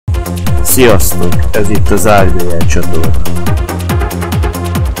Sziasztok! Ez itt az i.BL csatorna.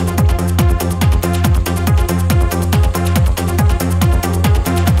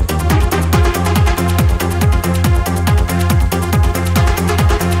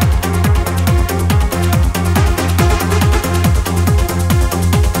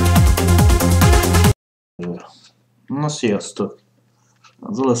 Na sziasztok!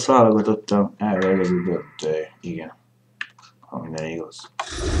 Az olasz válogatottam elvégeződött, igen, ha minden igaz.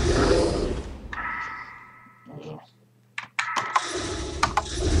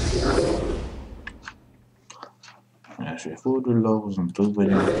 Első fordulóhoz, nem túl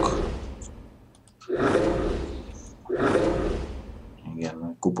vagyunk.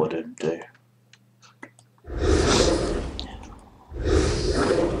 Igen, kupa döntő.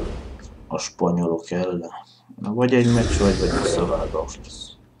 A spanyolok ellen. Na, vagy egy meccs, vagy visszavágás lesz.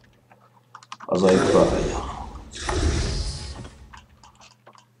 Az a pálya.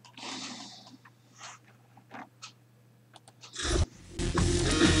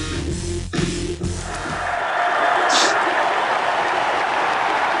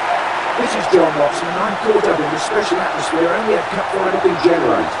 John Watson, and I'm caught up in this special atmosphere only a cup final can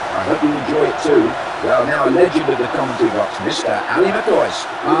generate. I hope you enjoy it too. Well, now a legend of the commentary box, Mr. Ali McCoy.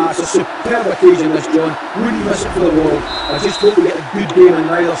 It's a superb occasion this, John. Wouldn't miss it for the world. I just hope we get a good game and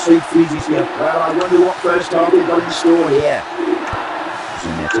neither side freezes here. Well, I wonder what first half we've got in store here.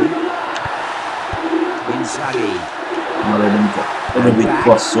 Zanetti. Inzaghi. Egy bit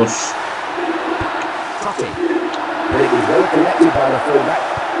passzos. Totti. But it was well collected by the fullback.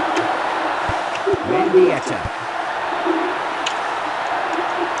 Mendieta.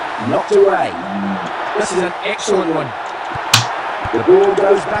 Knocked away. This is an excellent one. The ball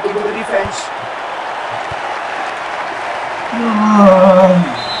goes back into the defence.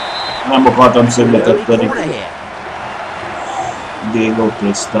 Nem akartam szögletet pedig. Diego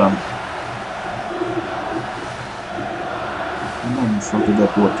Cristán. Nem sok ide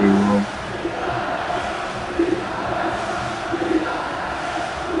portívó.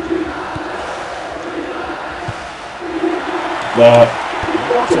 De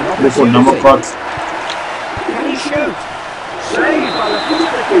mikor nem akart. Can he shoot? Saved by the foot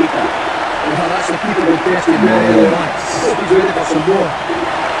of the keeper. Well, that's the keeper who tested very early on. Hope he's ready for some more.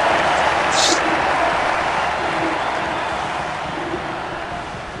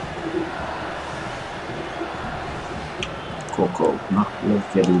 Kokó. Na,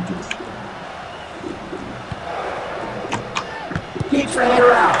 lekerültük. Keeps the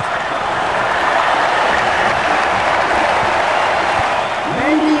header out.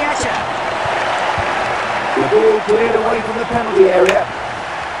 Mendieta. The ball cleared away from the penalty area.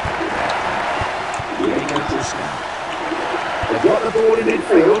 They've got the ball in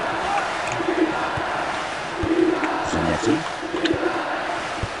midfield. Zanetti.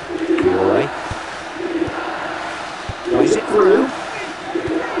 Fiore. Plays it through.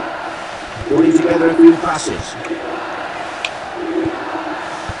 Putting together a few passes.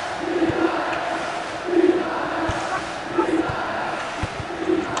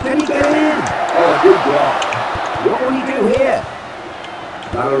 Can he get in? Oh, good block. What will he do here?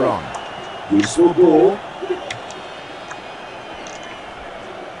 Balleron. Useful ball.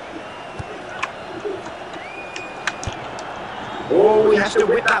 Oh, he has to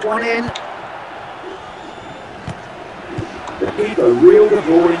whip that one in. The keeper reeled the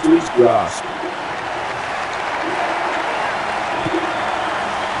ball into his grasp.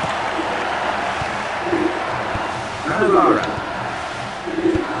 Navarro.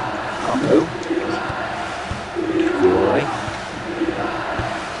 Kiadó. Fiore.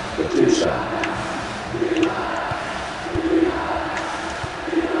 Dupla.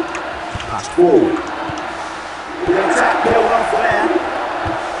 Pass forward. The attack killed off there.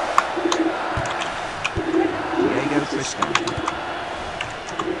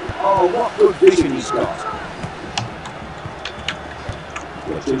 Oh, what good vision he's got.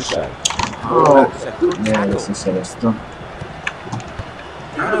 Dupla. Oh, yeah, this is Fejlesztő.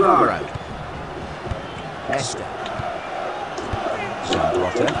 Navarro. Esther.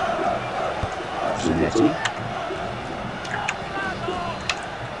 Zanetti.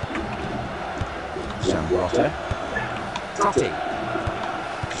 Zambrota. Totti.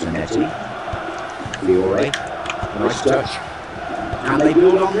 Zanetti. Fiore. Nice touch. Can they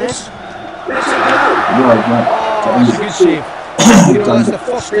build on this? Let's go! Right, right. Oh, that's a good save. You know, that's the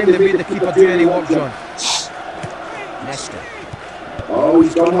first time they made the keeper do any work, John. Nesta. Oh,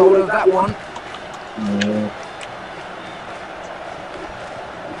 he's got hold of that one.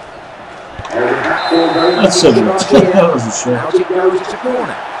 That's a good. That was a shot. Out it goes, it's a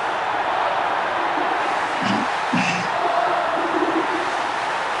corner.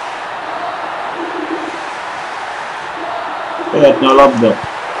 Jöhetne a labda.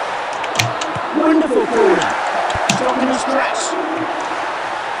 Wonderful corner. Stopping his tracks.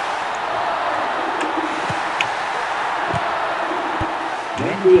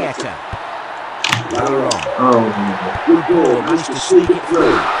 Mendieta. Wrong. Oh, Good ball, managed to sneak it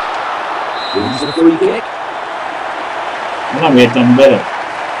through. Wins the free kick. nem értem bele.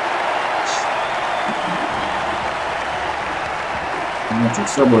 Nem csak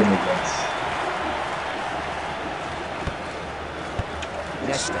szabadulás.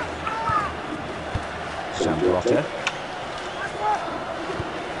 Nesta. Sambrotta.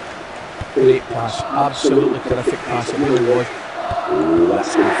 Great pass, absolutely terrific pass, it really was. Ooh,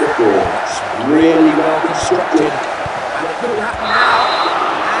 that's good football. That's really well constructed. And it could happen now.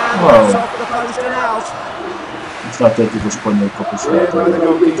 And Wow. it's off the post and out. Most láthatjuk a spanyol kapus lehet.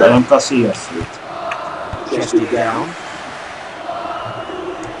 Talán Casillas volt. Chested down.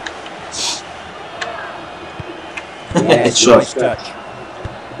 Egy Nice sor. touch.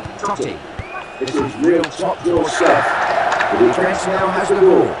 Totti. This is real top draw stuff. The defence now has the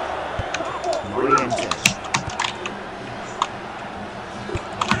ball. Morientes.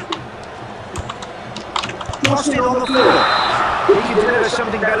 Crossing on the floor. He can deliver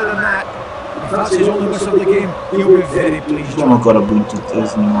something better than that. If that's his only miss of the game, he'll be very pleased. Nem akarok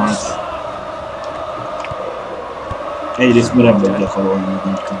büntetni majd. Egyrészt mert nem tudják alolni a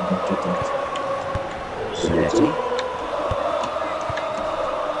büntetőt. Zanetti.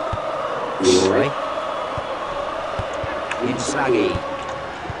 Fiore. Inzaghi.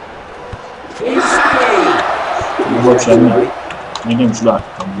 Inzaghi! Nem volt semmi. Még nem is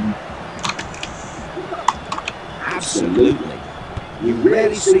láttam. Absolutely. You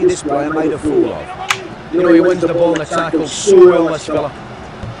rarely see this player made a fool of. You know, he wins the ball in the tackle so well, this fella.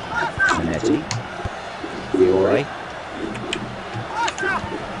 Zanetti. Fiore.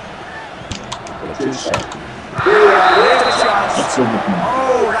 Gattuso. There's a chance. Abszolút nem.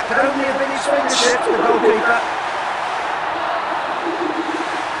 Oh, that could only have been his fingertips, the goalkeeper.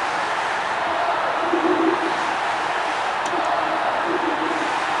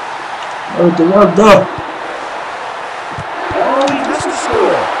 Öldö, labda! Oh, he has to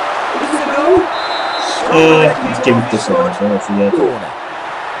score. Is it a goal? Ezt kiviteszem, elfigyelt. Corner.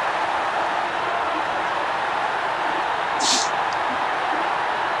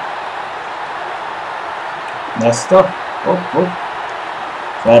 Nesta. Hopp, hopp.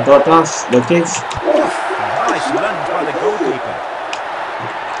 Feltartás, lökés. Nice lunge by the goalkeeper.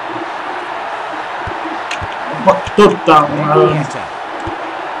 Tudtam. Mendieta.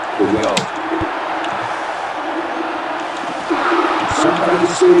 Goal.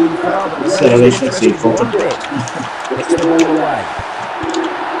 Somebody's screaming foul, but the Szerelésnek referee szép one volt. bit. Gets the ball away.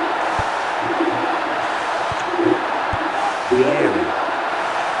 Fiore.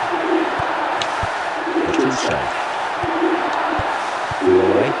 Gattuso.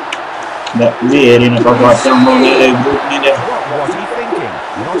 Fiore. De Vierinek akartam volna előbrúgni, de What was he thinking?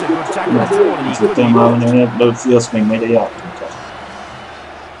 Not a good tackle at all, and he tudtam couldn't már, even. hogy ebből Fiasz még megy a játékra.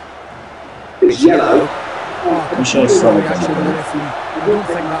 It's yellow. És ez Reaction of the szabad. referee. I don't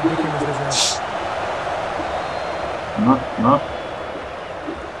think that booking was deserved. Na.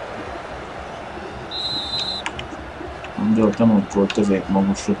 Gondoltam, akkor közép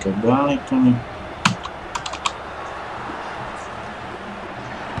magasra kell beállítani.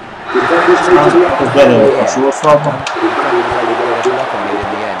 Ez belőle a sorfalba.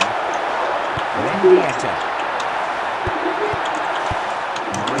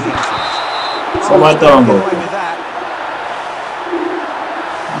 Szabálytalan volt.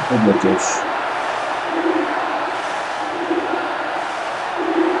 Egy lökés.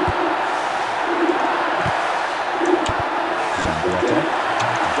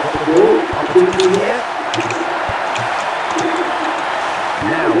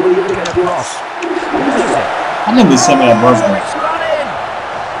 Hát nem hiszem el, bazd meg.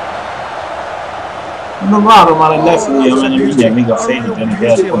 Na várom már, hogy lefújja, mert mindjárt még a fényíteni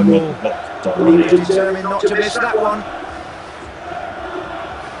elpont, mert Determined not to miss that one.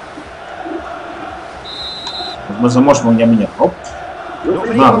 most mondja mindjárt, hopp.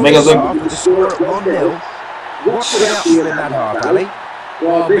 Na, még az a... The score at 1-0. What's the outfield in that half, Ali?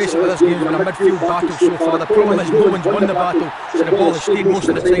 Well, basically this game's been a midfield battle so far. The problem is no one's won the battle, so the ball has stayed most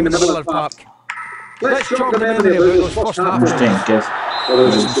of the time in the middle of the park. Let's jog the memory about those first half. Most én kezd.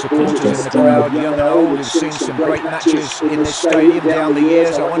 Some supporters in the crowd, young and old, have seen some great matches in this stadium down the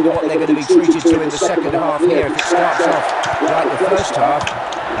years. I wonder what they're going to be treated to in the second half here. If it starts off like the first half,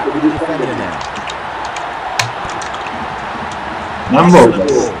 that will be the defender now. Nem volt Excellent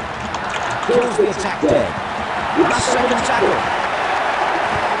ez. ball. Kills the attack dead. Last second tackle.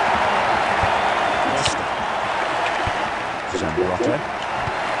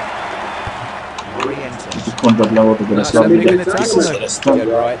 Pont le volt, hogy ezt labdát visszaszereztem.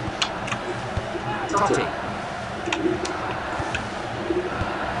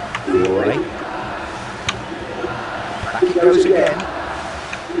 Back it goes again.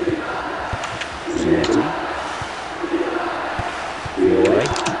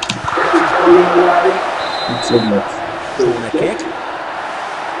 Corner kick.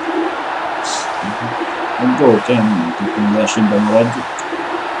 Egy gól kell, hogy versenyben maradjuk.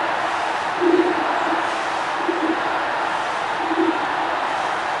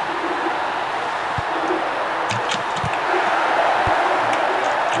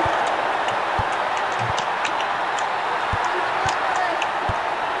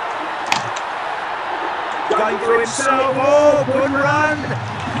 Going through himself. Oh, good run.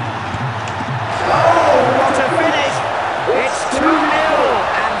 Oh, what a finish. It's 2-0,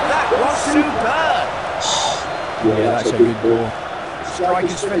 and that was superb. Yeah, that's a good goal.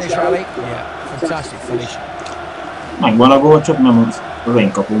 Striker's finish, Ali. Yeah, fantastic finish. Megvan a gól, csak nem az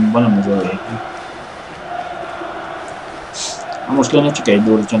én kapumban, nem az övé. Most lenne csak egy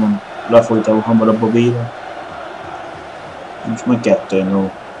gól, hogyha nem lefolytál hamarabb a B-re. Most meg 2-0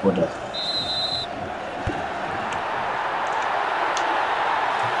 oda.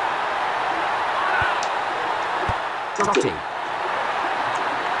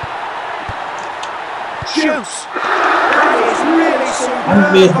 Shoots! That is really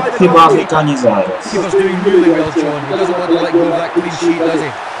superb Miért by the hibázik goalkeeper. annyi zárat? Keeper's doing really well, John. He doesn't want to let go of that clean sheet, does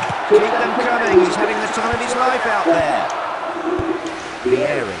he? Keep them coming, he's having the time of his life out there.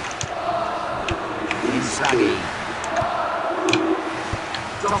 Vieri. Inzaghi.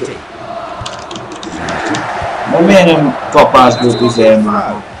 Totti. De miért nem kapásból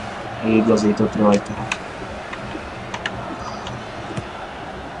már igazított rajta?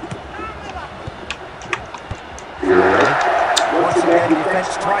 Once again, the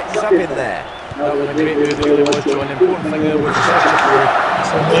defence tightens up in there. That was a great move, it really was, John. The important thing there was the substitute.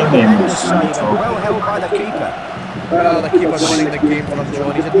 Well held by the keeper. Well, the keeper's winning the game for him,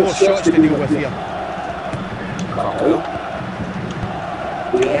 John. He's had more shots to deal with here.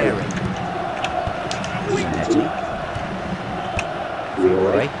 Vieri. Zanetti.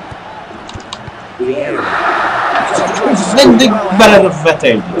 Fiore. Vieri. Mindig belerövet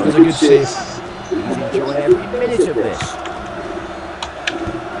egy. It was a good save. He's enjoying every minute of this.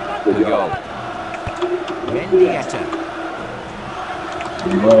 The goal. Mendieta.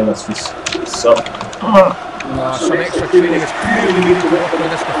 Baj, lesz vissza. Some extra training is clearly needed to work on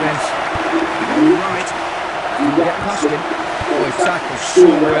this defence. Right. You get past him. Oh, he tackles so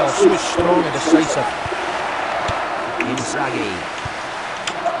well, so strong and decisive. Inzaghi.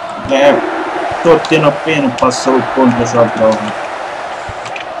 De Tottinak én passzol pontosabbra.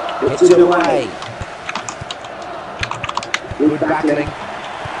 Hits it away. Good battling.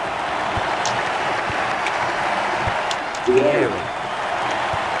 Vieri.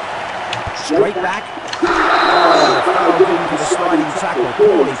 Straight back. Oh, fouled into the sliding tackle.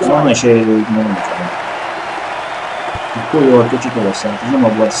 Poorly Van timed. esélye, hogy nem fel. Akkor jól kicsit odaszállt, ez nem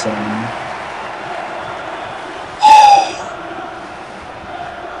abban szállni.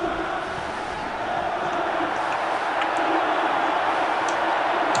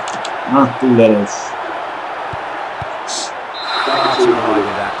 Na, túl erős. Far too high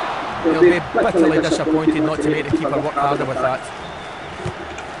with that. He'll be bitterly disappointed not to make the keeper work harder with that.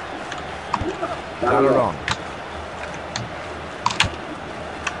 Valeron.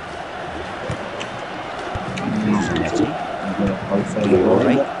 Zanetti.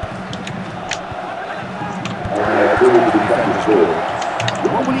 Fiore.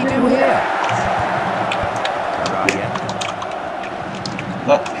 What will he do here? Araya.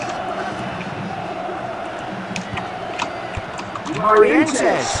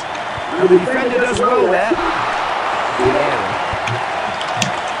 Morientes. And the defender does well there. Vieri.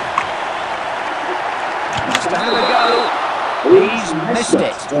 Has to have a go. He's missed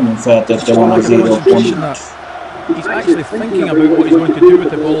it. Nem feltette volna az író pontot. He's actually thinking about what he's going to do with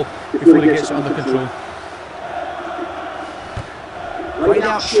the ball before he gets it under control. Played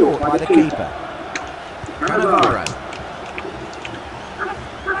out short by the keeper. Cannavaro.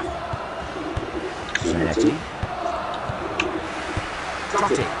 Zanetti.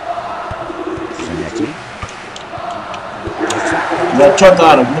 Totti. Zanetti. De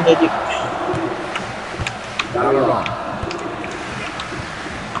csatárok mindegyik. Valeron.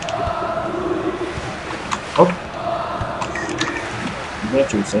 Hopp.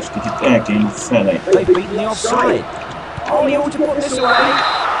 Becsúszás, kicsit el kell felejt. They've beaten the offside. Oh, he ought to put this away.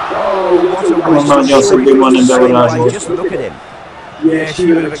 Oh, what a Nagyon waste of szépen van free ebben a save. varázsból. Just look at him. Yes,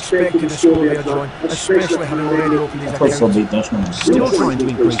 you would have expected the score there, John, especially having already opened his account. Hosszabbítás nem. Still trying to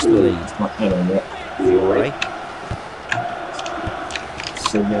increase the lead. Előre. Fiore.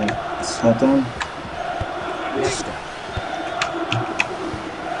 Szögezhetem. Leicester.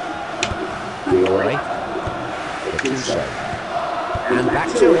 Fiore. Gattuso. And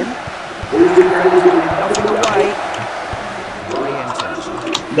back to him. Nothing away. Orienters.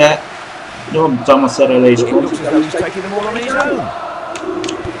 De nyomtam a szereléskor. It looks as though he's taking them all on his own.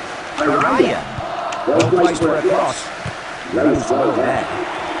 Raya. Well placed for a cross. Rose well there.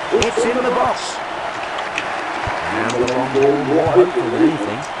 It's in the box. And the long ball, more hopeful than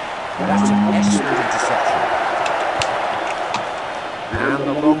anything. That's an excellent interception. And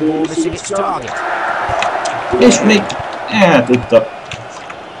the long ball missing its target. És még eltudta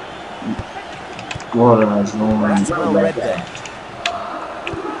varázslóan. That's well read there.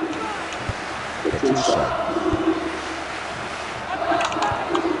 Gattuso.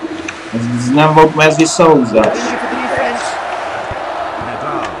 Ez nem volt, mert ez visszahúzás. Danger for the defence.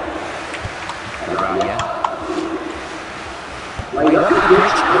 Nadal. Raya. Played up the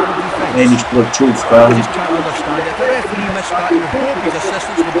pitch out of defence. Én is tudok csúszkálni. I just can't understand it. The referee missed that. You hope his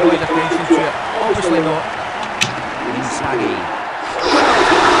assistants would draw his attention to it. Obviously not. Inzaghi.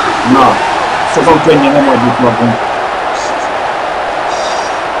 Na, sokan könnyen nem adjuk magunk.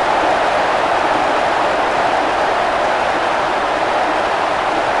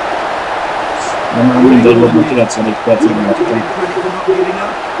 De már mindegy, hogy a 90. percig mertem. He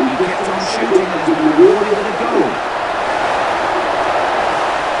kept on shooting and has been rewarded with a goal.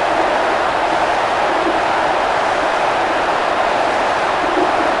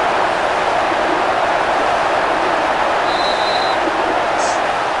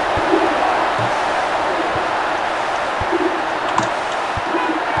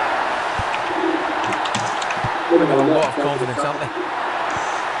 They've got a lot of confidence, haven't they?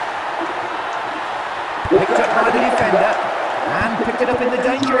 Picked up by the defender and picked it up in the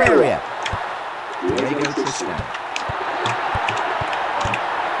danger area. There you go, Tristan.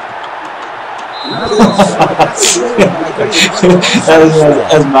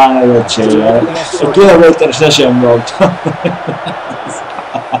 Ez már nevetséges. A kilométeres ne sem voltam.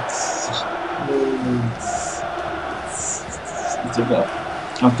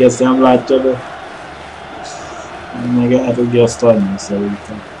 Aki ezt nem látja, de meg el tudja azt adni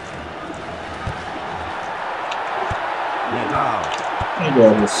szerintem. Még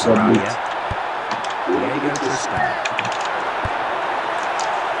elhosszabbít.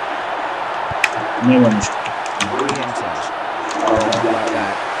 Mi van is?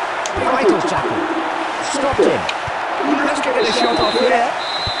 Vital tackle. Stopped him. Let's get the shot off here.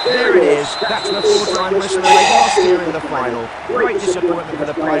 There it is. That's the full-time whistle. They lost here in the final. Great disappointment for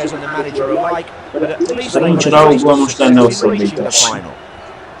the players and the manager alike, but at least they Nincs ráugva, most lenne reaching the hosszabbítás. final.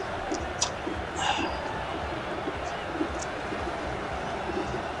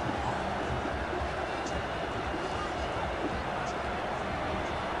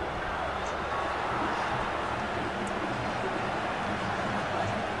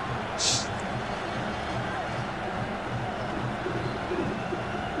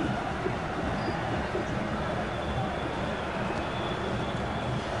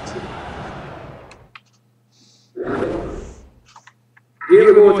 Here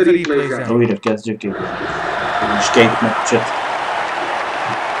we go to the replay then. Újra kezdjük itt. És két meccset.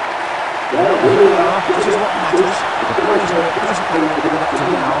 Well, here we are. This is what matters. The players are presently living up to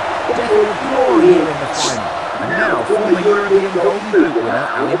now. Definitely glory here in the final. And now, former European Golden Boot winner,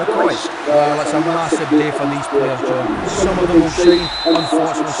 Ali McCoist. Well, it's a massive day for these players, John. Some of them will shine,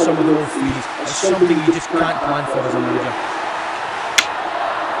 unfortunately some of them will freeze. It's something you just can't plan for as a manager.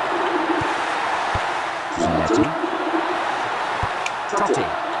 Zanetti. Totti.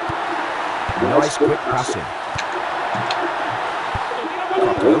 Nice quick passing.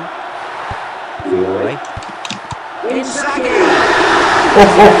 Kiadó. Fiore. Inzaghi!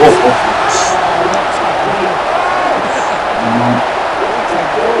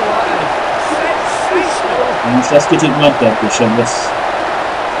 Most ez kicsit megtehetősebb lesz.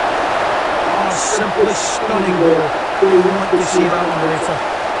 Simply stunning goal. We want to see that one later.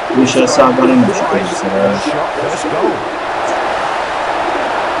 Michel Szában nem is kétszer. First goal.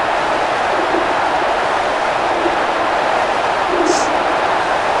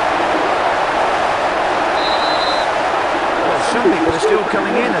 Some people are still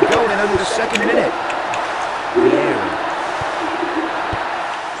coming in, a goal in only the second minute. Vieira.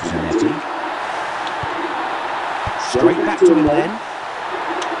 Zanetti. Straight back to him then.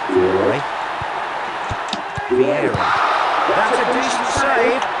 Fiore. Vieira. That's a decent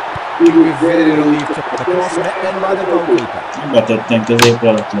save. You'll be very relieved to the cross met in by the goalkeeper. Betettem középre,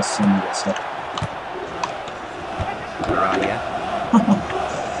 alatt lesz a művészet.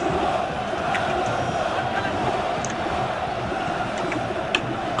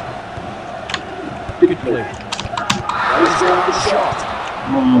 Good play. Shot.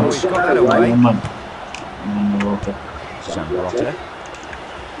 Oh, he's got that away. Sambarotta.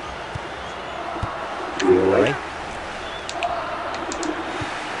 Fiore.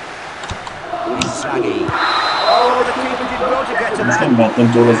 Inzaghi. Oh, the keeper did well to get to that.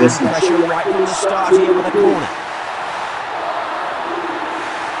 Pressure right from the start here with a corner.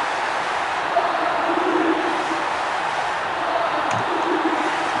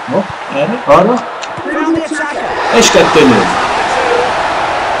 Erre, arra. És 2-0.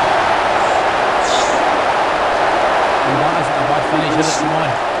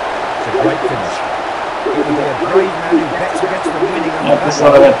 Hát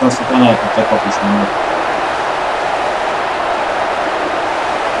arra vettem azt, hogy elküldte kapusnak.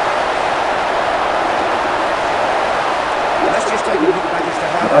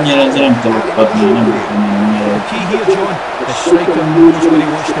 Annyira ezzel nem tudok adni, nem tudok key here, John. The striker knows where he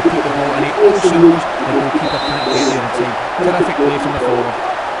wants to put the ball, and he also knows the goalkeeper can't get there in time. Terrific play from the forward.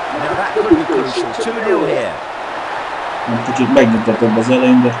 Now that could be crucial. 2-0 here. Kicsit megnyugtatóbb az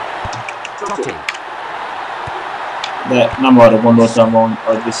elején, de nem arra gondoltam,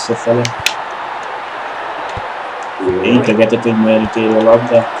 hogy visszafele. Integetett, hogy merítél a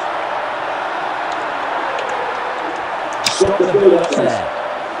labdát. Stop the build-up there.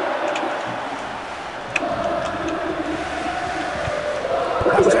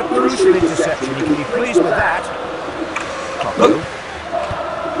 That was a crucial interception. You can be pleased with that. Kiadó.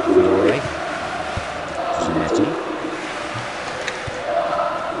 Fiore. Zanetti.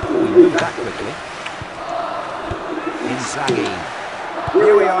 We moved that quickly. Inzaghi.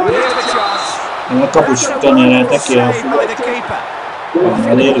 Here we are. Here's the chance. A kapus tenyerelte ki a Saved by the keeper.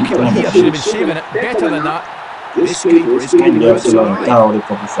 elérjük, nem Should have been saving it better than that. This keeper is getting mondja, good hogy a tonight. távoli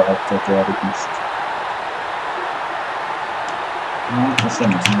kapusra hagyták el a ritmust. Most nem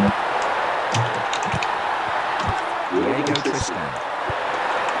hiszem. Diego Tristan.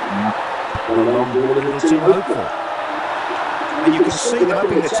 A long ball, a little too hopeful. And you can see them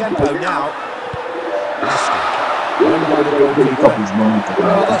upping the tempo now. Won by the goalkeeper.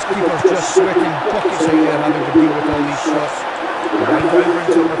 Well, this keeper's just sweating buckets out there having to deal with all these shots. Round over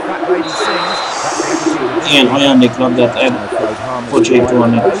until the fat lady sings. Ilyen ajándéklabdát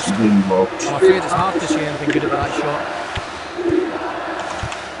pocsékolni, green ball. I'm afraid it's hard to see anything good about that shot.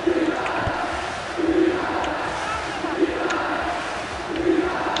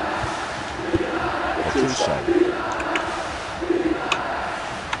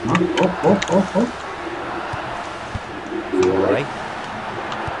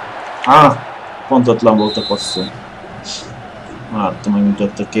 Pontotlan volt a passzol. Láttam, hogy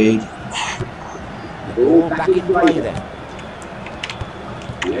mutattak így. Back in play then.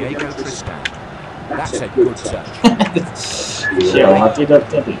 Diego Tristan. That's a good touch. Jó, hát ide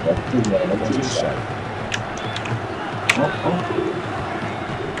tedik.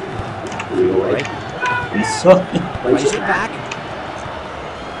 Fiore. Vissza. Plays it back.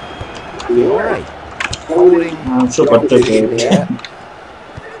 Fiore. Holding. Sokat tökélt.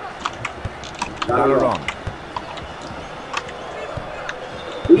 Valeron.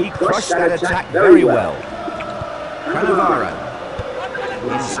 He crushed that attack very well. Cannavaro.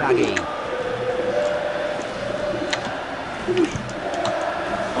 Inzaghi.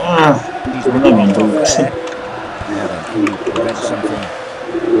 He's nem indult. there. Now then, can you prevent something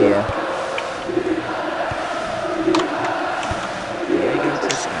here? Diego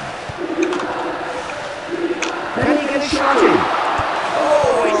Tristan. Can he get a shot in?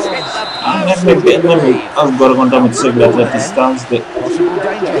 Oh, he's hit the post. Nem azt gondoltam, hogy szöglet lett distanc, de... Possible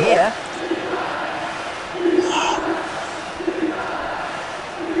danger here.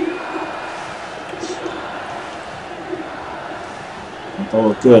 Hát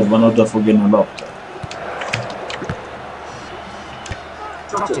ahol kört van, oda fog jönni a labda.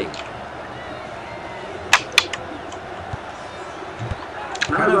 Totti.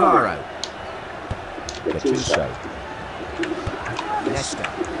 Cannavaro. Gattuso. Nesta.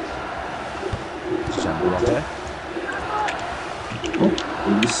 Sambarotta.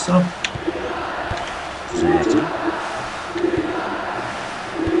 Vissza. Zanetti.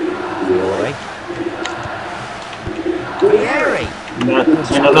 Fiore. Fiore.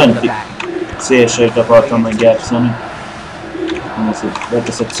 Én az anti szélsőt akartam megjátszani. Azt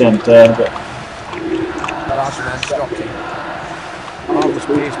beteszek centerbe. Last man stopped him. Half the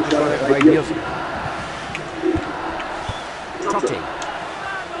space, just got it right here. Totti.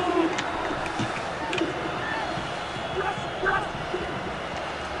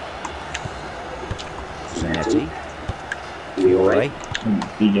 Zanetti. Fiore.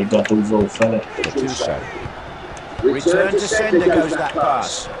 Így egy gatúzó fele. Gattuso. Return to sender goes that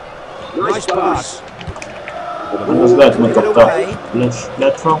pass. Nice pass. Az lehet megkapta.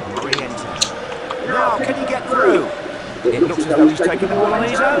 Lett from. Now can he get through? It looks as though he's taking the ball on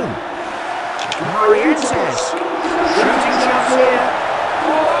his own. Morientes. Shooting chance here.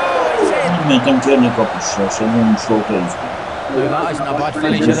 Oh, it's in. Mentem kérni kapussal, sem nem is volt részben. No, that isn't a bad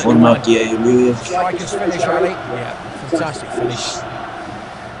finish, is it? Formál kijelölője. Striker's finish, really. Yeah, fantastic finish.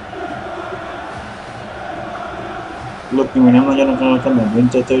 Lökni még nem nagyon akartam, mert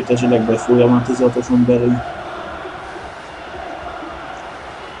büntetőt esetleg befolyam a 16-oson belül.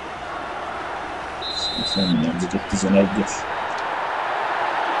 Semmi nem jutott 11-es.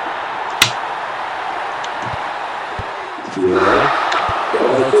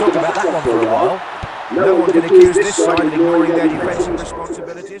 We'll talk about that one for a while. No one can accuse this side of ignoring their defensive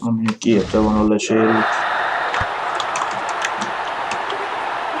responsibilities. Ami kiérte volna lesérült.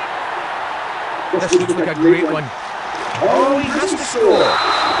 This looks like a great one. Oh, he has to score.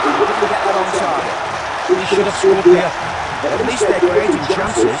 He didn't get that on target. He should have scored there. But at least they're creating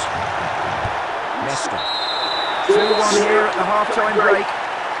chances. Nesta. 2-1 here at the half-time break.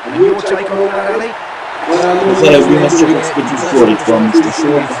 And your take on all that, Ali? Az előbbi ez csak egy kicsit fordítva, most is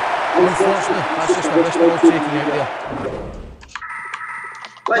volt. Unfortunately, that's just a risk ball taking out there.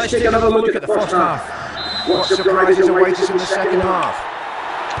 Let's take another look at the first half. What surprises await us in the second half?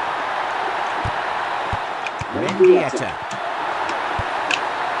 Mendieta.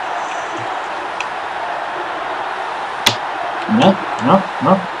 Na.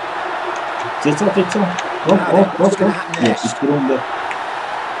 Titta. Hopp. Ja, is gronde.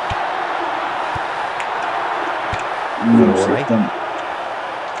 Nu sitten.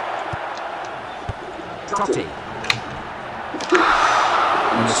 Totti.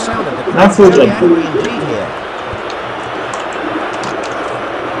 Mä fuutan.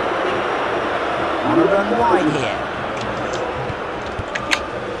 On a run wide here.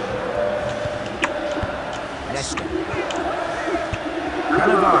 Nesta.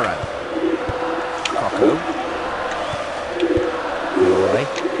 Cannavaro. Coco. Fiore.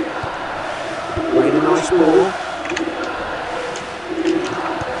 Played a nice ball.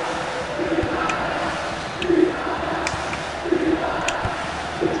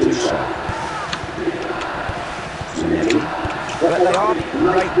 Zanetti. But they are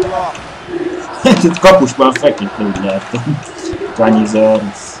great block. Itt kapusban feküdt, úgy láttam.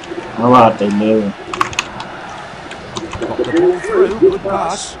 Kanyizersz. Na várt egy lő. Got the ball through, good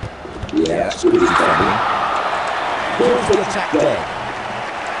pass. Yeah, that's good defending. Pulls the attack there.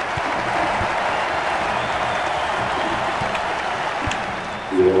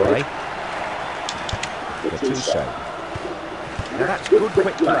 Fiore. Gattuso. Now that's good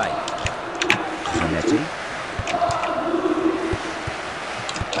quick play. Zanetti.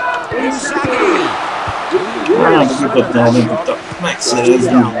 Inzaghi! Nem tudtam, nem tudtam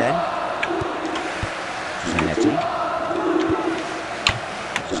megszerezni. Zanetti.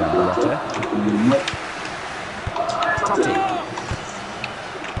 Zambrotta. Totti.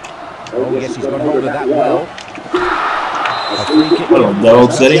 Oh yes, he's got hold of that well. A free kick.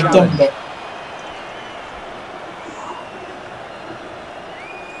 Labdarúg szerintem.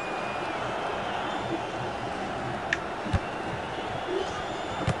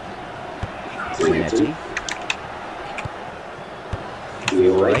 Zanetti.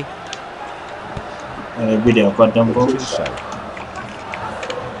 Fiore. Videókat nem fogok. Gattuso.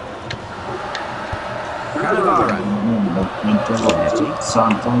 Cannavaro. Mint a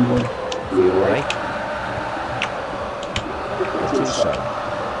Szántamból. Fiore. Gattuso.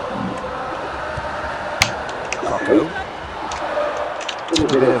 Coco. A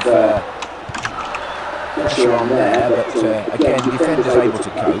bit of pressure on there, but again, the defender's able to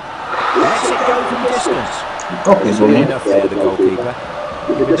cope. Lets it go from distance. Oké, Good enough there, the goalkeeper.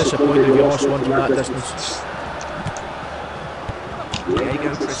 You'd be disappointed if you lost one from that distance.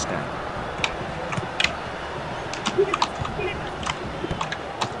 Diego Tristan.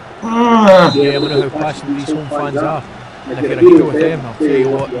 Yeah, I wonder how passionate these home fans are. And if you're a hero with them, I'll tell you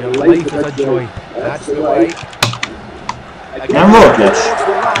what, your life is a joy. That's the way. Nem volt les. Towards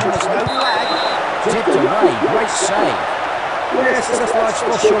the line, there's no flag. Tipped away, great save. Yes, it's a flag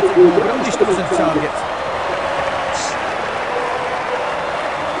still short at goal, but only still in target.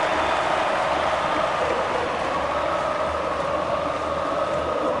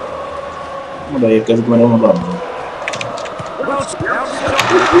 Odaérkezik, mert van labda.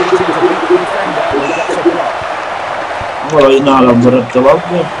 Valahogy nálam maradt a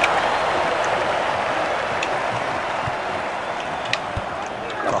labda.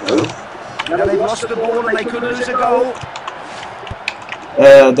 Now they've lost the ball and they could lose a goal.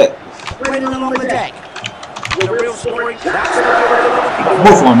 De... Running along the deck. The real story. That's the goal they were looking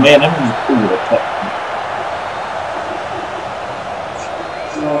for. Hol van, miért nem így újra?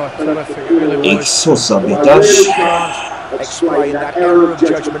 Oh, terrific, it really was. X hosszabbítás. Explain that error of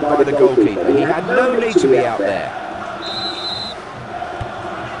judgment by the goalkeeper. He had no need to be out there.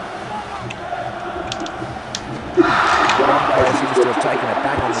 One player seems to have taken a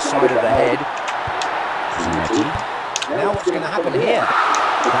bang on the side of the head. Now what's going to happen here?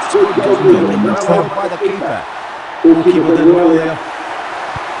 That's good goalkeeping, well held by the keeper. Goalkeeper did well there.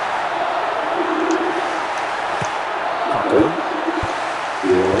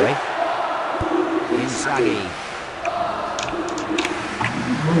 Inzaghi.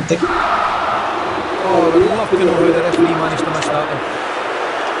 Oh, I'd love to know how the referee managed to miss that one.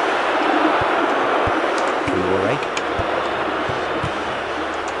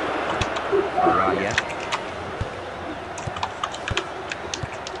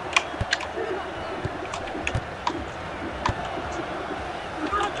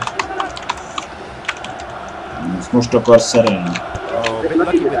 Most akarsz szerelni. Oh, a bit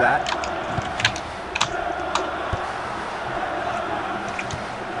lucky with that.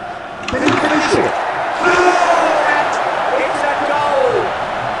 Finish it. It's a goal.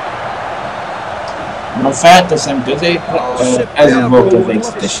 Na felteszem középre, ez volt a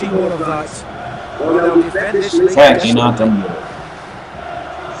végzetesség. Felkínáltam jól.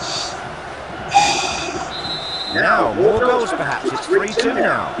 Now, more goals perhaps. It's 3-2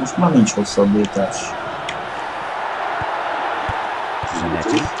 now. Most már nincs hosszabbítás.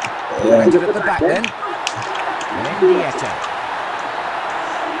 Rented at the back then. Mendieta.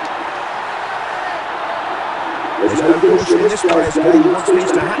 There's no caution in this player's game. He wants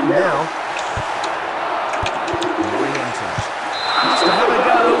things to happen now. Re-enters. Has to have a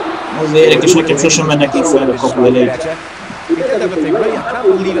go. Az érdekes, nekem sosem mennek így fel a kapu elé. We did everything right, I can't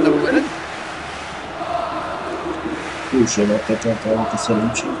believe it, they were winning. Túlsövettetett a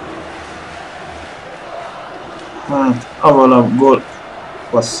szerencsét. Hát, avval a gól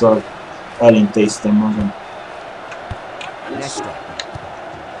passzal elintéztem magam. Nesta.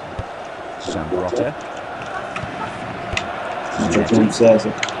 Sambrotta. Csak úgy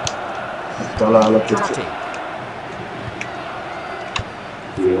szerzek a találatot.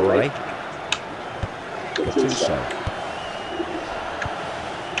 Fiore. Gattuso.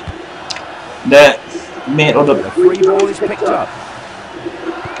 De miért oda... The free ball is picked up.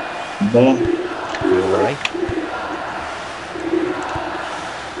 De... Fiore.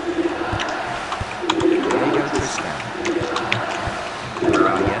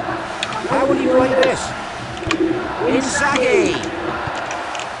 How will he play this? Inzaghi!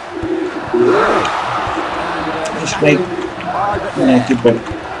 És még mindenképpen...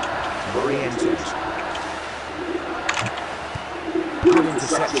 Re-enters. Good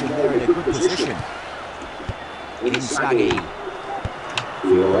interception there in a good position. Inzaghi.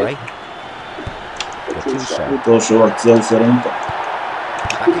 Fiore. Gattuso. Utolsó akció szerintem.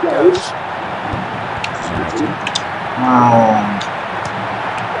 Back it goes.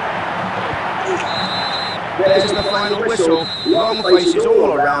 There's the final whistle. Long faces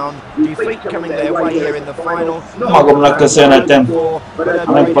all around. Defeat coming their way here in the final. Magamnak köszönhetem.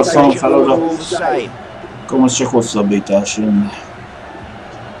 Ha nem passzolom fel oda, All the same. akkor most csak hosszabbítás jön.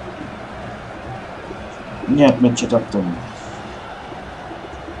 Nyert meccset adtam.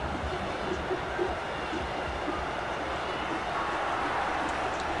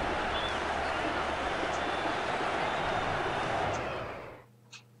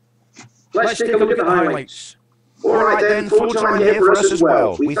 Let's take a look at the highlights. All right then, full time here for us as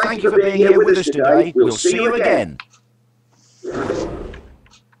well. We thank you for being here with us today. We'll see you again.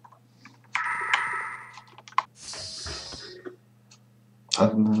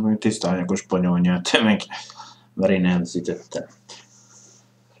 Hát, tisztányok a spanyol nyert, meg mert én elveszítettem.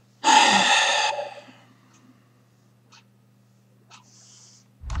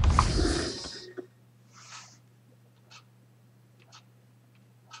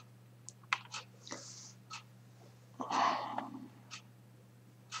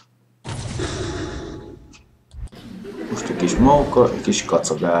 Most egy kis móka, egy kis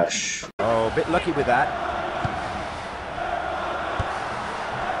kacagás. Oh, a bit lucky with that.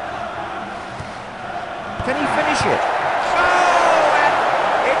 Can he finish it? Oh, and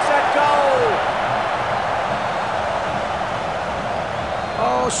it's a goal!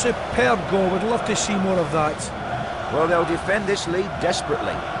 Oh, superb goal. We'd love to see more of that. Well, they'll defend this lead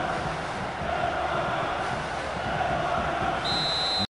desperately.